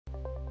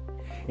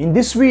In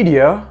this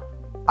video,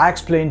 I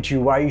explained to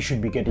you why you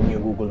should be getting your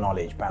Google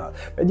Knowledge Panel.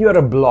 Whether you're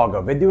a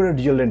blogger, whether you're a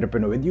digital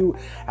entrepreneur, whether you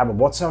have a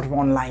WhatsApp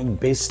online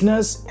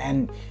business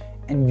and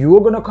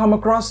you're going to come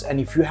across, and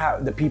if you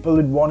have the people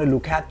would want to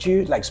look at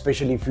you, like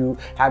especially if you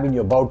have in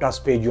your About Us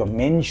page, you're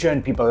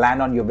mentioned, people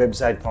land on your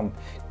website from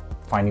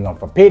finding out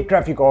from paid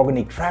traffic,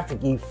 organic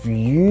traffic. If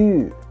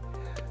you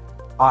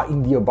are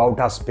in the About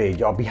Us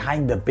page or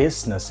behind the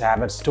business,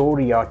 have a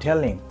story you're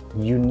telling,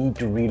 you need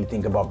to really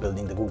think about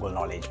building the Google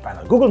Knowledge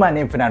Panel. Google my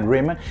name, Fernand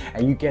Raymond,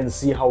 and you can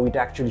see how it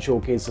actually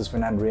showcases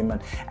Fernand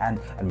Raymond and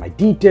my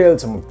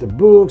details, some of the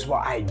books,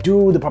 what I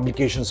do, the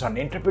publications on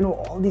entrepreneur,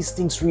 all these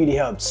things really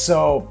help.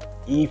 So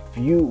if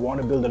you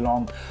want to build a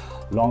long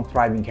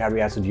thriving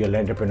career as a digital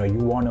entrepreneur, you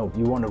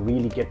want to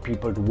really get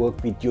people to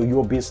work with you,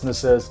 your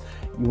businesses,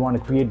 you want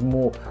to create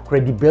more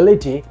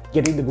credibility,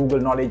 getting the Google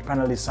Knowledge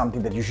Panel is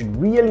something that you should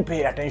really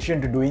pay attention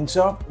to doing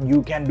so.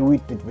 You can do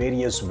it with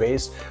various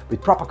ways,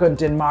 with proper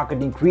content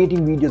marketing,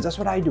 creating videos. That's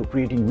what I do,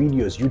 creating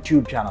videos,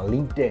 YouTube channel,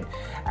 LinkedIn,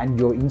 and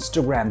your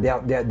Instagram,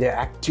 they're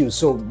active.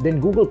 So then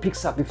Google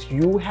picks up, if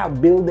you have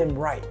built them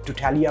right to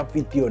tally up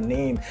with your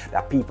name,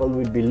 that people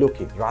will be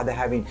looking. Rather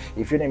having,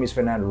 if your name is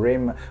Fernand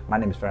Raymond, my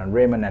name is Fernand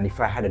Raymond, and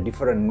if I had a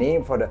different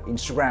name for the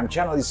Instagram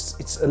channel,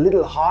 it's a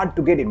little hard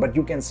to get it, but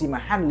you can see my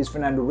handle is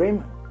Fernando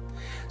Raymond.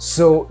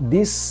 So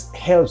this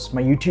helps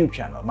my YouTube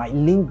channel, my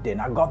LinkedIn,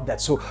 I got that.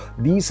 So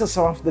these are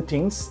some of the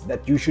things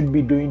that you should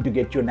be doing to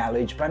get your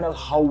knowledge panel.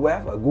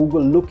 However,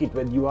 Google look at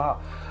when you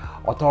are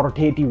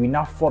authoritative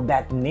enough for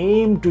that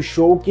name to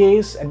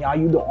showcase, and are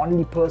you the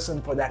only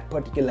person for that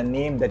particular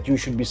name that you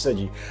should be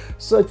searching.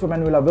 Search for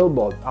Manuela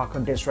Wilbord, our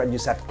content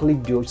strategist at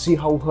ClickDo. See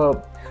how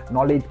her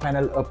knowledge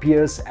panel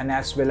appears, and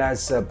as well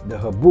as her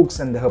books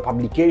and her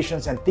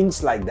publications and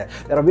things like that.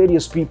 There are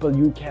various people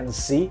you can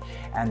see,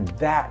 and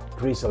that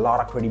creates a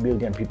lot of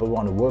credibility and people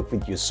want to work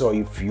with you. So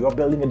if you are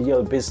building a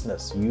digital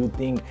business, you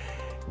think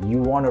you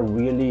want to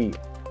really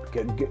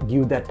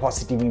give that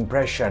positive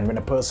impression when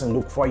a person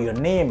look for your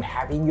name,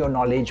 having your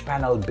knowledge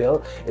panel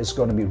built is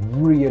going to be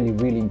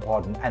really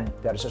important, and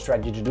there's a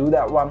strategy to do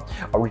that one.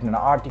 I've written an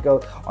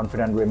article on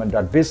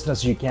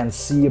fernandraymond.business. You can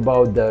see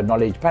about the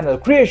knowledge panel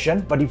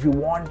creation, but if you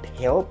want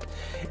help,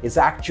 it's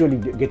actually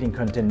getting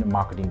content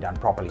marketing done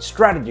properly,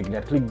 strategically.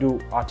 At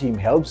ClickDo, our team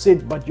helps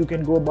it, but you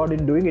can go about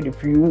in doing it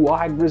if you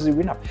are aggressive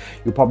enough.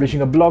 You're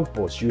publishing a blog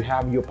post, you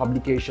have your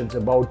publications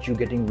about you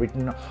getting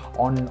written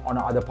on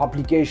other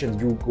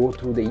publications, you go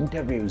through the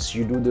interviews,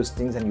 you do those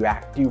things, and you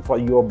active for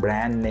your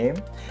brand name,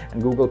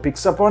 and Google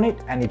picks up on it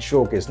and it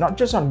showcases not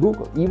just on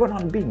Google, even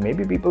on Bing.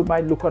 Maybe people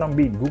might look on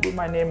Bing, Google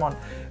my name on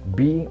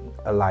Bing,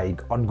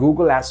 like on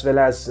Google, as well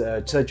as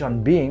search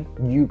on Bing.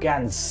 You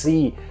can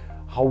see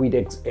how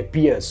it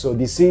appears. So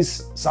this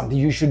is something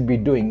you should be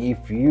doing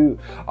if you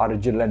are a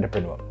digital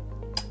entrepreneur.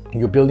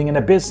 You're building in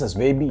a business,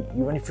 maybe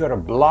even if you're a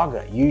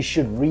blogger, you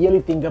should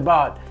really think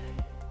about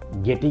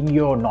getting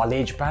your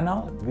knowledge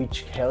panel,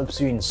 which helps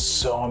you in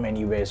so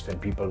many ways when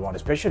people want,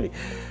 especially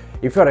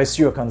if you're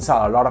SEO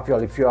consultant. A lot of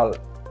y'all, if you're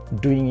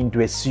doing into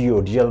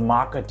SEO, digital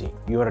marketing,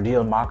 you're a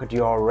digital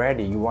marketer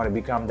already, you want to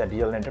become that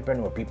digital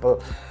entrepreneur,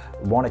 people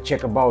want to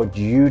check about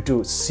you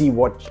to see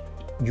what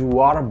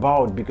you are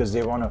about, because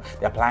they're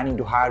planning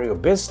to hire your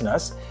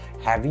business.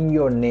 Having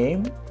your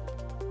name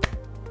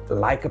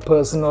like a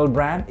personal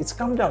brand, it's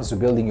come down to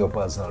building your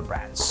personal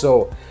brand.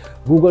 So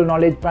Google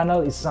Knowledge Panel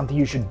is something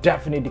you should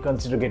definitely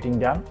consider getting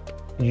done.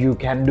 You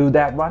can do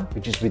that one,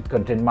 which is with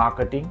content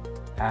marketing.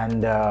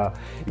 And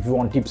if you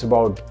want tips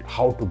about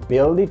how to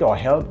build it or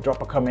help,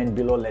 drop a comment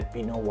below. Let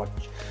me know what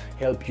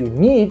help you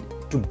need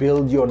to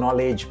build your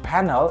knowledge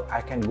panel.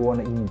 I can go on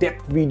an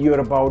in-depth video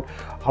about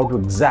how to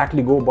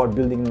exactly go about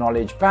building a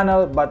knowledge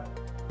panel, but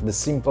the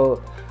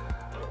simple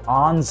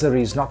answer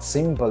is not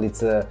simple. It's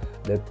the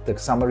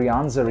summary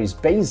answer is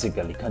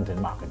basically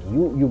content marketing.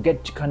 You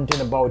get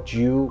content about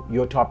you,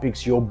 your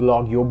topics, your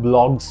blog, your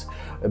blogs,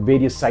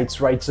 various sites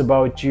writes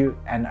about you,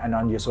 and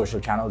on your social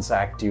channels are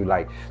active,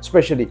 like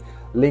especially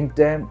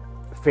LinkedIn,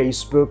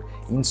 Facebook,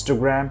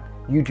 Instagram,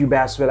 YouTube,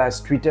 as well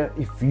as Twitter.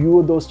 If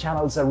those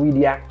channels are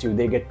really active,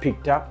 they get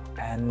picked up,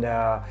 and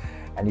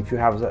if you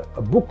have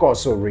a book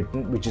also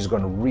written, which is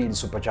going to really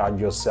supercharge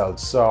yourself.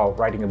 So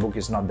writing a book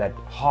is not that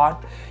hard.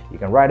 You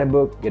can write a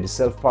book, get it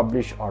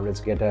self-published, or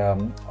let's get a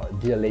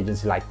digital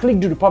agency like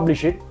ClickDo to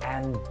publish it,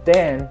 and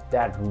then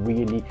that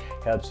really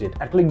helps it.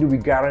 At ClickDo, we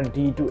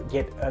guarantee to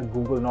get a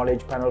Google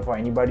Knowledge Panel for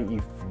anybody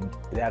if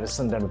there is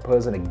some type of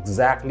person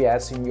exactly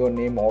as in your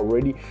name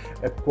already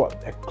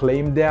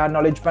claim their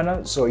knowledge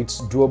panel. So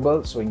it's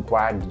doable. So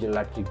inquire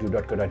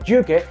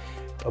digital@clickdo.co.uk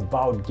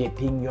about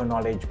getting your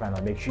knowledge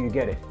panel. Make sure you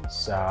get it.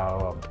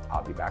 So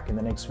I'll be back in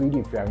the next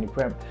video. If you have any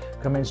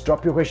comments,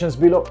 drop your questions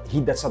below,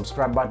 hit that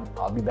subscribe button.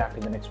 I'll be back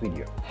in the next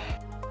video.